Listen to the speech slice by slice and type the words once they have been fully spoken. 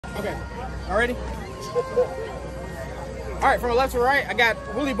Okay. All ready? All right, from the left to right, I got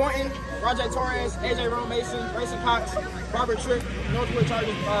Willie Boynton, Rajay Torres, AJ Rome Mason, Grayson Cox, Robert Trick, Northwood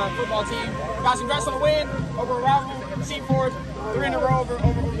Chargers football team. Guys, congrats on the win over a rival, Seaforth, 3 in a row over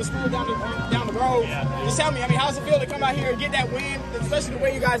the school down the road. Yeah. Just tell me, I mean, how does it feel to come out here and get that win, especially the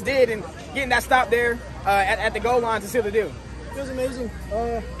way you guys did, and getting that stop there at the goal line to seal the deal? It was amazing.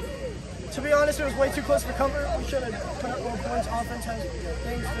 To be honest, it was way too close for comfort. We should have put up more points. Offense has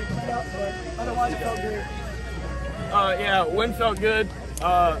things to clean up, but otherwise it felt great. Yeah, win felt good.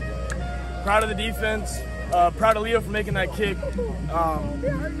 Proud of the defense. Proud of Leo for making that kick.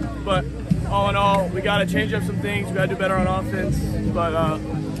 But all in all, we got to change up some things. We got to do better on offense. But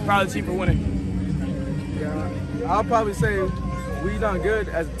proud of the team for winning. Yeah, I'll probably say we done good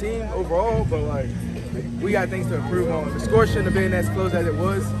as a team overall, but like we got things to improve on. The score shouldn't have been as close as it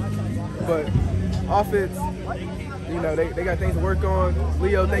was, but offense, you know, they got things to work on.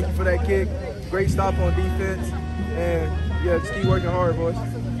 Leo, thank you for that kick. Great stop on defense. And yeah, just keep working hard, boys.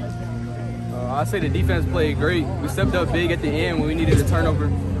 I'd say the defense played great. We stepped up big at the end when we needed a turnover.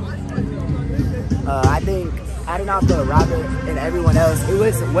 I think adding off to Robert and everyone else, it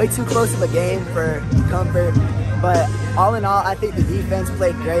was way too close of a game for comfort. But all in all, I think the defense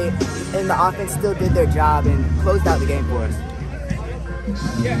played great, and the offense still did their job and closed out the game for us.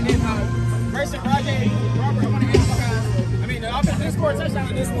 Yeah, and Grayson, Rajay, Robert, I want to ask you guys. I mean, the offense did score a touchdown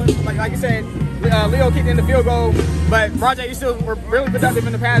in this one. Like you said, Leo kicked in the field goal, but Rajay, you still were really productive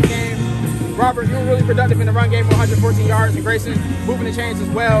in the pass game. Robert, you were really productive in the run game, 114 yards, and Grayson moving the chains as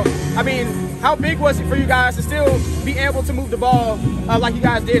well. I mean, how big was it for you guys to still be able to move the ball like you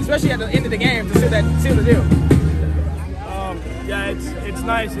guys did, especially at the end of the game, to seal the deal? Yeah, it's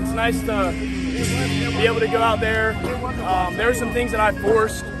nice. It's nice to be able to go out there. There were some things that I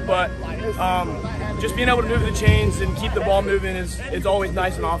forced, but just being able to move the chains and keep the ball moving is always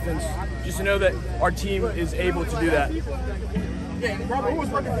nice in offense. Just to know that our team is able to do that. Yeah, Robert, what was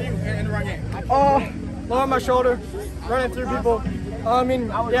working for you in the run game? Low on my shoulder, running through people. I mean,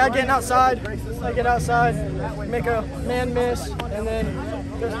 yeah, getting outside. I get outside, make a man miss, and then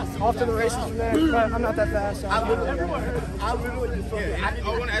just off to the races from there. But I'm not that fast. So I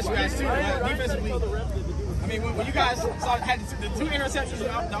want to ask you guys too, defensively. I mean, when you guys had the 2 interceptions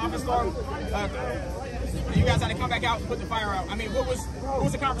the offense scored, you guys had to come back out and put the fire out. I mean, what was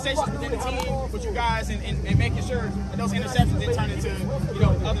the conversations within the team with you guys and making sure that those interceptions didn't turn into, you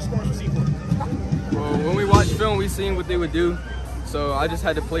know, other scores for Seaforth? Well, when we watched film, we seen what they would do. So I just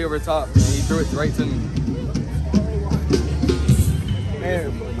had to play over top, and he threw it right to me.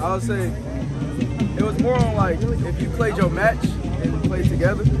 And I would say it was more on like if you played your match and played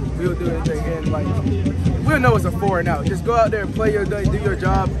together, we would do anything. And like we'll know it's a 4 and out. Just go out there and play your day, do your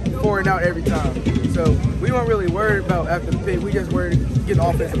job, 4 and out every time. So we weren't really worried about after the pick. We just worried getting the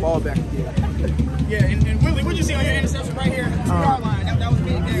offensive ball back again. Yeah, and Willie, what'd you see on your interception right here at the 2-yard line? That was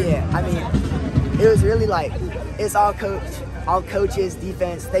big there. Yeah, I mean, it was really like it's all coaches,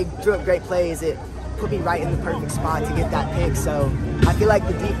 defense. They drew up great plays. It put me right in the perfect spot to get that pick. So I feel like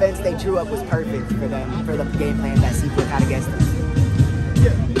the defense they drew up was perfect for them, for the game plan that Seaforth had against us.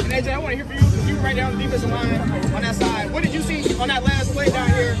 Yeah, and AJ, I want to hear from you, because you were right down the defensive line on that side. What did you see on that last play down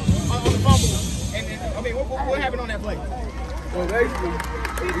here on the fumble? And I mean, what happened on that play? Well, basically,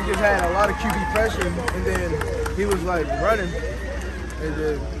 we just had a lot of QB pressure, and then he was like running, and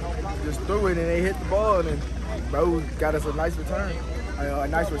then just threw it, and they hit the ball, and then bro got us a nice return, a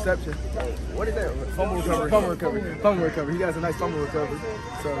nice reception. What is that? Fumble recovery. Fumble recovery. He got us a nice fumble recovery.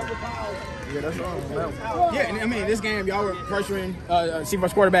 So, yeah, that's all. Yeah, and I mean, this game, y'all were pressuring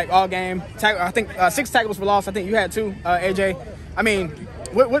Seaforth's quarterback all game. I think 6 tackles for loss. I think you had 2, AJ. I mean,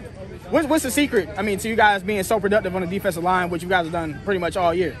 what's the secret, I mean, to you guys being so productive on the defensive line, which you guys have done pretty much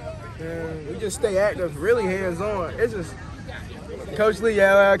all year? We just stay active, really hands-on. It's just Coach Lee,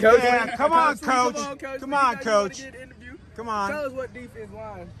 Coach Lee. Come on, Coach. Come on, Coach. Come on. Tell us what defense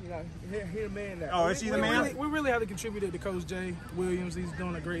line, you know, he the man now. Oh, is he the man? We really have to contribute to Coach Jay Williams. He's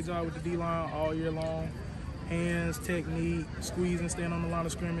doing a great job with the D-line all year long. Hands, technique, squeezing, staying on the line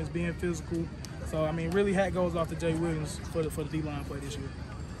of scrimmage, being physical. So, I mean, really hat goes off to Jay Williams for the D-line play this year.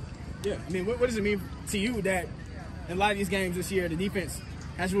 Yeah, I mean, what does it mean to you that in a lot of these games this year, the defense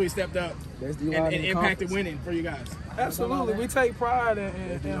has really stepped up and impacted winning for you guys? Absolutely. We take pride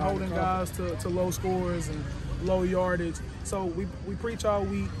in holding guys to low scores and low yardage. So we preach all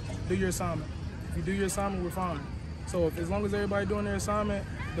week, do your assignment. If you do your assignment, we're fine. So as long as everybody doing their assignment,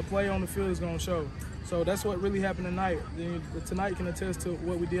 the play on the field is going to show. So that's what really happened tonight. Tonight can attest to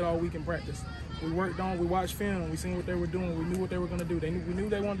what we did all week in practice. We worked on, we watched film, we seen what they were doing, we knew what they were going to do. We knew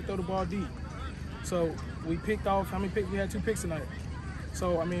they wanted to throw the ball deep. So we picked off, how many picks? We had 2 picks tonight.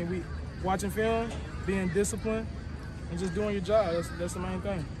 So, I mean, we watching film, being disciplined, and just doing your job. That's the main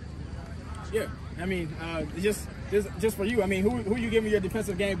thing. Yeah, I mean, just for you, I mean, who you giving your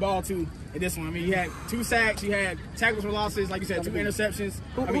defensive game ball to in this one? I mean, you had 2 sacks, you had tackles for losses, like you said, 2 interceptions.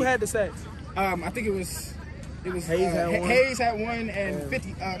 Who had the sacks? I think it was Hayes had one. Hayes had one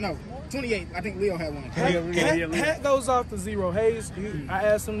and 28. I think Leo had one. Hat goes off to 0. Hayes, I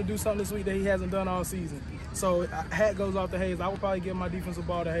asked him to do something this week that he hasn't done all season. So hat goes off to Hayes. I would probably give my defensive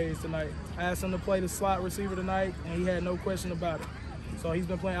ball to Hayes tonight. I asked him to play the slot receiver tonight, and he had no question about it. So he's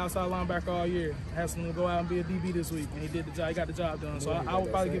been playing outside linebacker all year. I asked him to go out and be a DB this week, and he did the job. He got the job done. So I would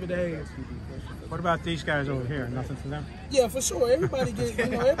probably give it to Hayes. What about these guys over here? Nothing for them? Yeah, for sure. Everybody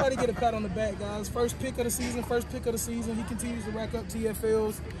get a pat on the back, guys. First pick of the season. He continues to rack up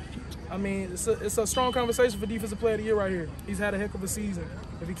TFLs. I mean, it's a strong conversation for Defensive Player of the Year right here. He's had a heck of a season.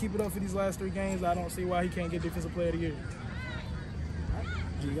 If he keep it up for these last 3 games, I don't see why he can't get Defensive Player of the Year.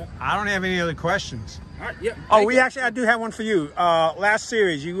 I don't have any other questions. All right, yeah. Oh, I do have one for you. Last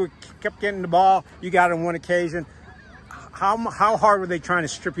series, you kept getting the ball. You got it on one occasion. How hard were they trying to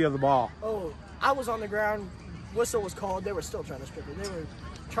strip you of the ball? Oh, I was on the ground. Whistle was called. They were still trying to strip it. They were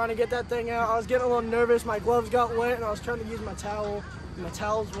trying to get that thing out. I was getting a little nervous. My gloves got wet, and I was trying to use my towel. My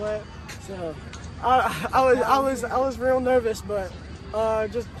towel's wet, so I was real nervous, but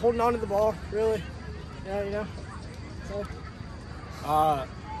just holding on to the ball, really. Yeah, you know. So. I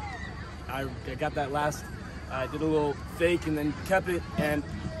got that last. I did a little fake and then kept it, and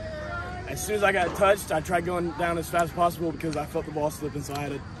as soon as I got touched, I tried going down as fast as possible because I felt the ball slipping, so I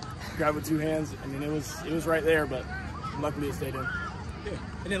had to grab it with 2 hands. I mean, it was right there, but luckily it stayed in. Yeah.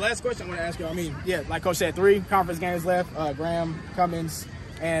 And then last question I want to ask you. I mean, yeah, like Coach said, 3 conference games left. Graham, Cummins,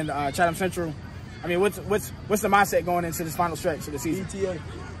 and Chatham Central. I mean, what's the mindset going into this final stretch of the season? ETA.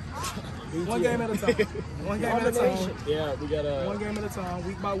 One game at a time. One game at a time. Yeah, we got one game at a time,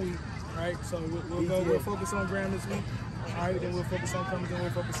 week by week. Right. So we'll focus on Graham this week. All right. Then we'll focus on Cummins. Then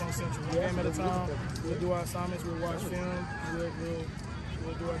we'll focus on Central. One game at a time. We'll do our assignments. We'll watch film.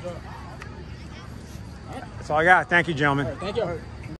 We'll do our job. That's all I got. Thank you, gentlemen. All right, thank you.